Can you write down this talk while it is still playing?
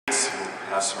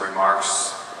have some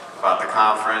remarks about the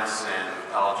conference and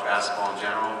college basketball in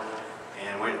general.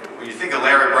 And when you think of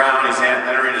Larry Brown, he's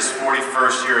entering his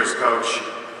 41st year as coach,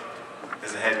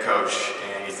 as a head coach,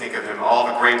 and you think of him,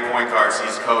 all the great point guards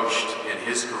he's coached in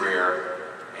his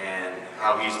career and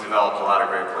how he's developed a lot of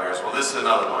great players. Well, this is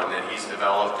another one that he's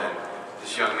developed, and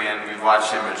this young man, we've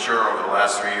watched him mature over the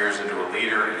last 3 years into a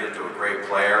leader and into a great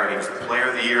player, and he was the player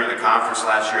of the year in the conference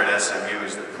last year at SMU.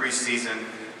 He's the preseason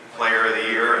player of the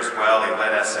year as well. He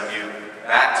led SMU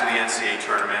back to the NCAA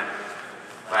tournament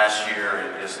last year,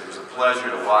 and it was a pleasure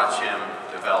to watch him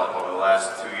develop over the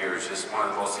last 2 years. Just one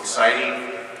of the most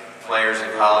exciting players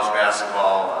in college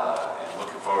basketball, and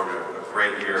looking forward to a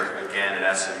great year again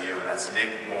at SMU, and that's Nick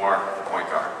Moore, the point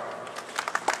guard.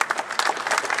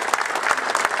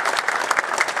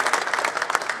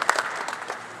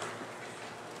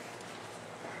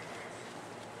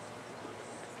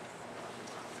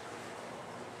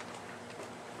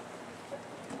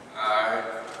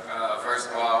 First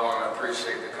of all, I want to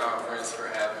appreciate the conference for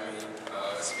having me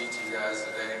speak to you guys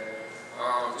today.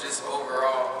 Just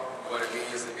overall, what it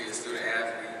means to be a student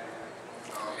athlete.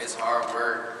 It's hard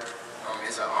work.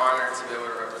 It's an honor to be able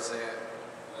to represent,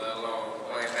 let alone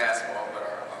playing basketball, but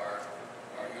our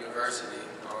university.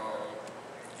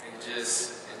 And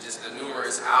just the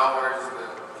numerous hours, the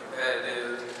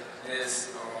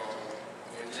competitiveness,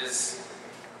 and just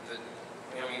the,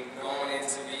 going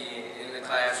into be in the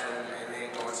classroom and then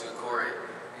going to the court.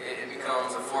 It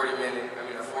becomes a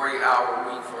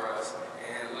 40-hour week for us,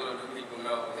 and little do people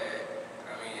know that.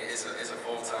 It's a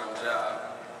full-time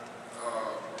job.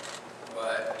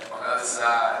 But on the other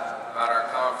side, about our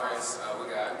conference,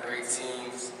 we got great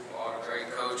teams, all the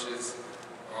great coaches,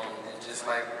 and just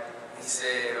like he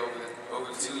said,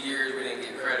 over the 2 years, we didn't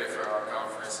get credit for our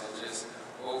conference, and just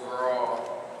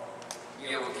overall, be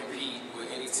able to compete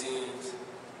with any teams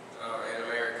in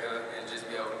America and just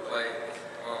be able to play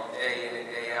day in and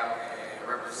day out and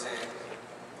represent,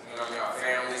 our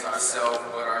families, ourselves,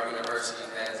 but our university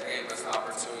has gave us the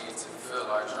opportunity to fulfill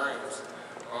our dreams.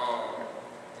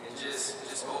 And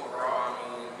just overall,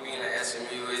 being at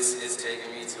SMU is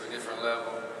taking me to a different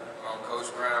level.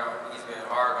 Coach Brown, he's been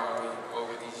hard on me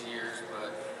over these years,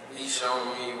 but he's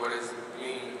shown me what it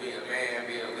means to be a man,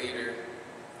 be a leader,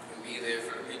 and be there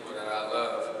for the people that I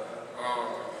love.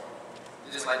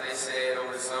 Just like they said,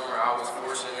 over the summer, I was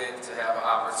fortunate to have an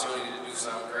opportunity to do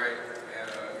something great and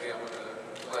be able to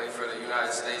play for the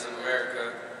United States of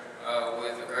America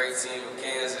with a great team of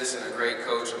Kansas and a great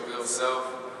coach of Bill Self.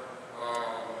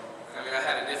 I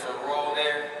had a different role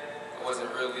there. I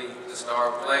wasn't really the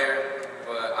star player,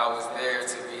 but I was there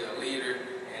to be a leader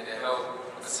and to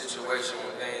help the situation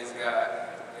when things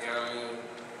got,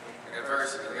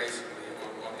 adversity, basically.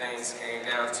 When things came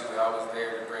down to it, I was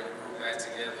there to bring the group back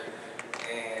together.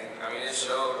 And it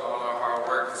showed all our hard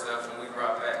work and stuff, and we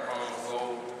brought back home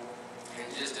gold. And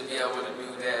just to be able to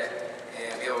do that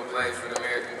and be able to play for the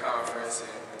American Conference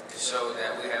and to show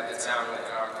that we have the talent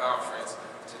in our conference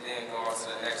to then go on to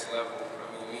the next level,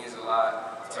 means a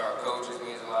lot to our coaches,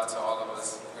 means a lot to all of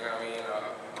us,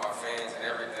 our fans and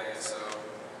everything. So,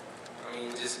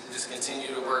 just continue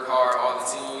to work hard, all the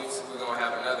teams. We're going to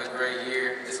have another great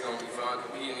year. It's going to be fun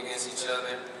competing against each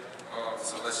other.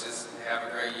 So let's just have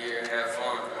a great year and have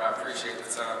fun. I appreciate the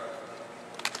time.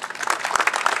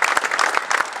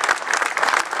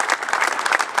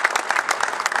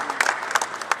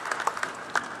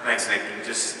 Thanks, Nick.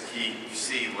 You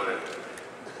see what a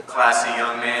classy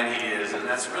young man he is, and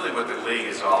that's really what the league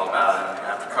is all about. And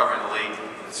after covering the league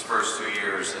in its first 2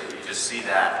 years, you just see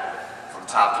that from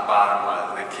top to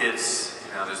bottom. The kids,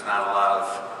 there's not a lot of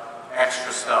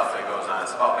extra stuff that goes on.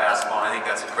 It's about basketball, and I think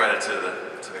that's a credit to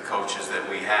the coaches that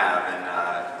we have. And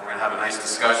we're going to have a nice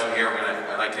discussion here.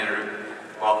 I'd like to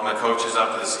welcome the coaches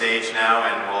up to the stage now,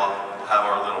 and we'll have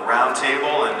our little round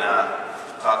table and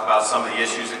talk about some of the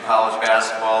issues in college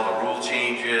basketball, the rule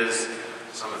changes,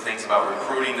 some of the things about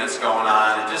recruiting that's going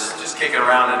on, and just kick it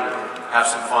around and have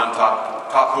some fun,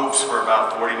 talk hoops for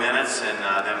about 40 minutes, and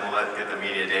then we'll get the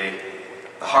media day.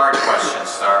 The hard questions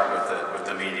start with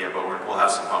the media, but we'll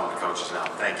have some fun with the coaches now.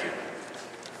 Thank you.